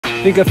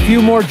I think a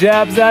few more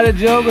jabs at it,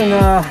 Jhob, and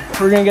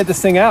we're gonna get this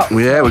thing out.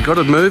 Yeah, we got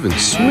it moving.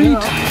 Sweet.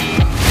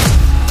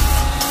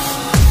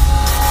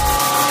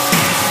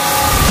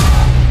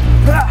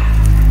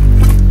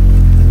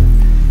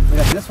 We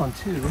got this one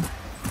too.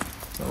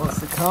 That wants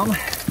to come.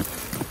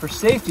 For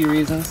safety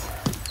reasons,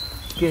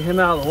 get him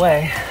out of the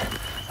way.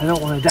 I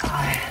don't want to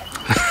die.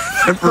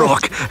 That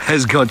rock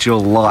has got your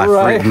life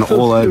Right. written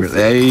all over it.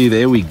 Hey,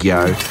 there we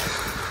go.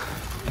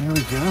 There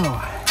we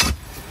go.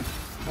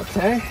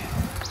 Okay.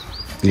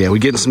 Yeah, we're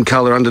getting some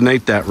colour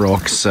underneath that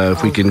rock, so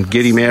if we can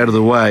get him out of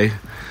the way,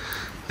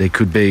 there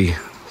could be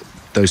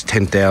those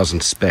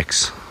 10,000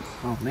 specks.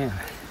 Oh man,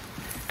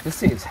 this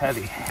seems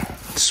heavy.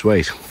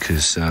 Sweet,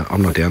 because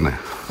I'm not down there.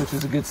 Which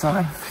is a good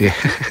sign. Yeah,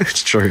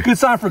 it's true. Good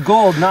sign for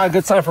gold, not a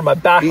good sign for my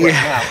back right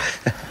now.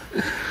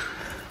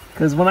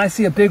 Because when I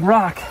see a big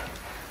rock,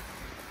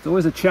 it's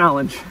always a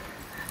challenge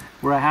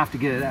where I have to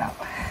get it out.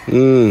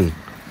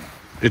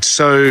 It's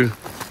so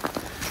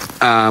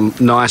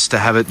nice to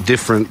have it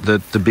different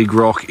that the big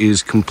rock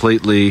is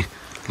completely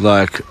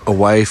like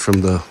away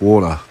from the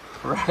water.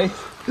 Right?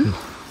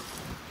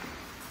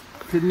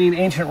 Could mean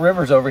ancient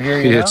rivers over here,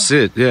 you know? That's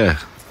it, yeah.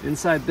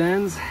 Inside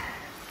bends.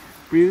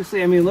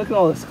 Previously, I mean, look at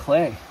all this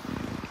clay.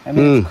 I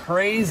mean, it's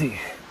crazy.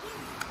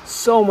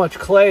 So much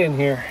clay in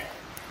here.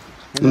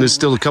 And there's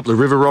still a couple of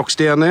river rocks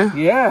down there?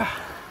 Yeah.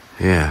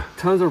 Yeah.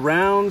 Tons of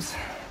rounds,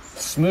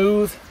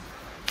 smooth.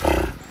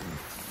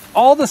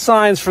 All the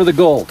signs for the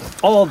gold.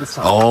 All the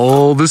signs.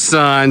 All the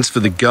signs for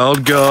the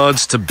gold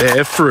gods to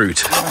bear fruit.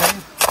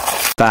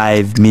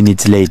 5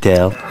 minutes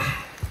later.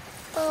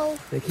 Oh.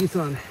 It keeps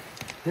on.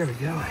 There we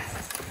go.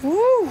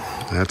 Woo.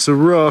 That's a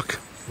rock.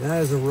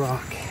 That is a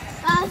rock.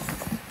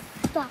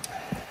 Stop.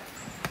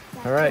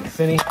 All right,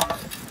 Finny. Stay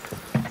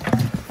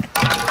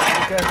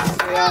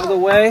out of the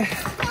way.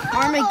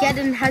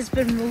 Armageddon has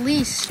been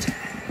released.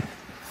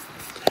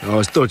 Oh,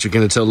 I thought you were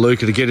going to tell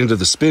Luca to get into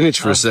the spinach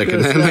for a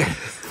second.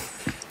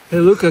 Hey,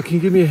 Luca, can you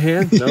give me a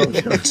hand? No.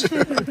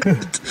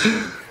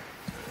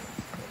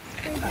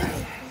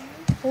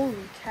 Holy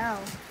cow.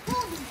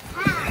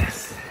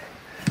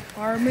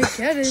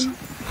 Armageddon.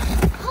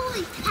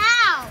 Holy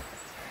cow!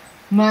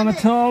 Mama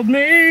told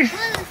me Look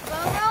at this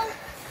photo.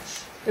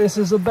 this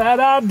is a bad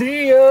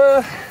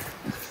idea.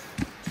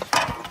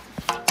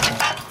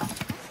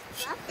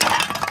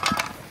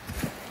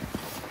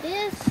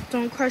 This.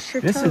 Don't crush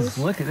your This toes. is,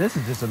 look at this,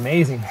 is just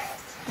amazing.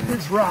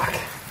 This rock.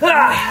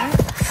 Ah!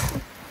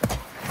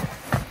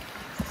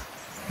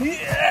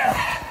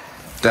 Yeah,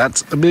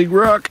 That's a big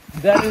rock.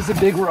 that is a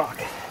big rock.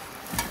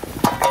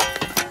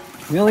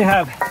 We only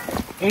have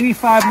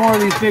 85 more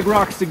of these big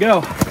rocks to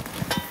go.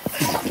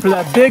 For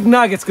that big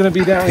nugget's gonna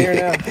be down here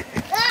now.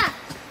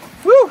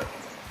 Woo!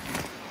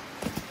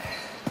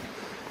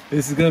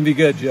 This is gonna be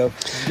good, Joe.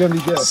 This is gonna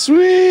be good.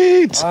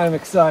 Sweet. I'm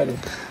excited.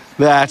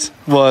 That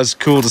was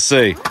cool to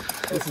see.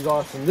 This is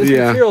awesome. This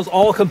Yeah. material's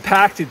all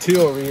compacted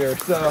too over here,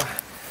 so.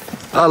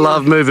 I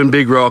love moving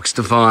big rocks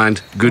to find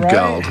good Right.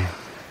 gold.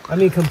 I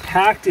mean,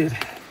 compacted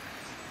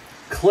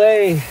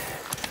clay,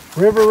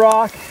 river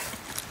rock.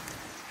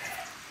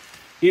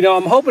 You know,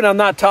 I'm hoping I'm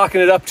not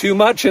talking it up too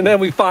much and then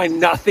we find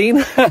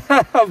nothing,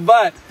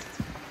 but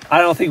I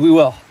don't think we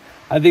will.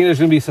 I think there's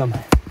gonna be some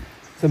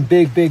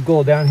big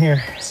gold down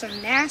here.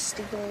 Some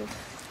nasty gold.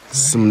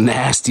 Some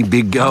nasty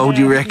big gold,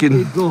 you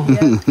reckon? Big gold.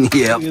 Yep. Look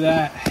at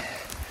that.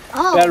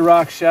 Oh. That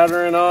rock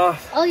shattering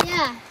off. Oh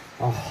yeah.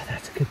 Oh,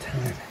 that's a good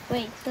time.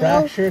 Wait. So,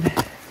 Fractured.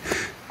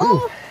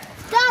 oh,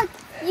 Doc,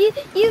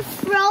 you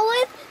throw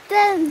it,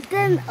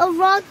 then a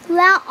rock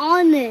land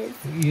on it.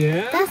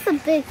 Yeah. That's a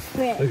big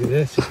trick. Look at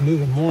this, just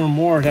moving more and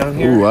more down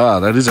here. Ooh, wow,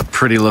 that is a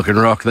pretty looking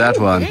rock, that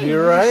one.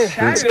 You're right. It's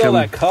Look at all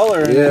coming. that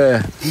color.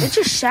 Yeah. It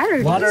just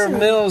shattered. A lot of isn't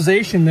it?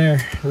 mineralization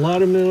there. A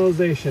lot of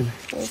mineralization.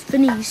 Well,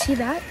 Finny, you see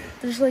that?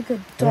 There's like a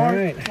dark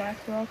Alright. black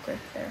rock right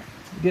there.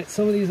 Get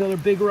some of these other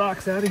big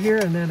rocks out of here,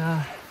 and then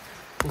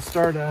we'll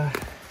start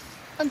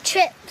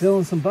Chips.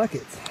 filling some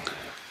buckets.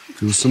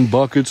 Fill some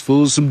buckets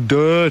full of some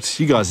dirt.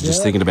 You guys are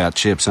just thinking about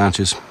chips, aren't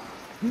you?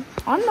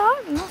 I'm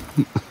not. No.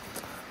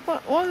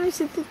 What makes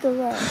you think of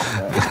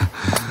that?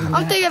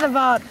 I'm thinking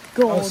about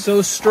gold. Oh,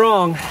 so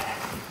strong.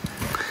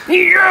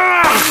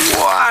 Yeah!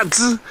 What?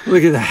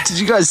 Look at that. Did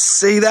you guys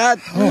see that?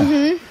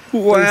 See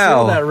all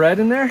Wow. that red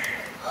in there?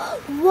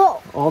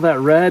 Whoa. All that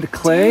red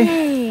clay?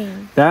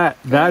 Dang.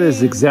 That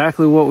is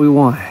exactly what we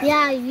want.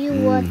 Yeah, you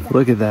want that.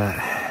 Look at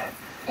that.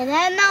 And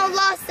then no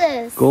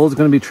losses. Gold's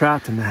gonna be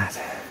trapped in that.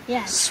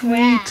 Yeah.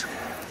 Sweet.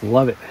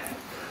 Love it.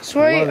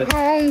 Sweet Love it.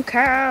 home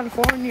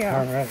California.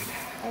 All right.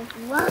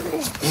 I love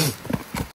it.